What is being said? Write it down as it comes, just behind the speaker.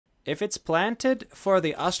If it's planted for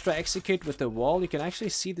the Astra execute with the wall, you can actually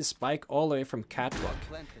see the spike all the way from catwalk.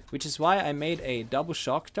 Which is why I made a double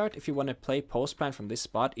shock dart if you want to play post plant from this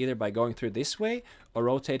spot, either by going through this way or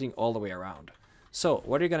rotating all the way around. So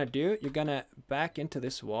what you're going to do, you're going to back into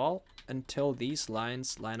this wall until these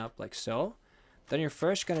lines line up like so. Then you're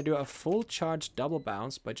first going to do a full charge double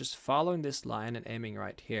bounce by just following this line and aiming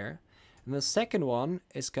right here. And the second one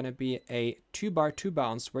is going to be a 2-bar 2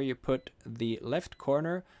 bounce where you put the left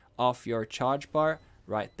corner of your charge bar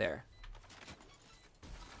right there.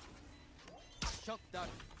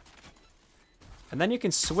 And then you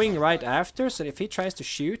can swing right after, so if he tries to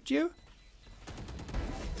shoot you,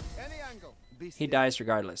 he dies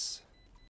regardless.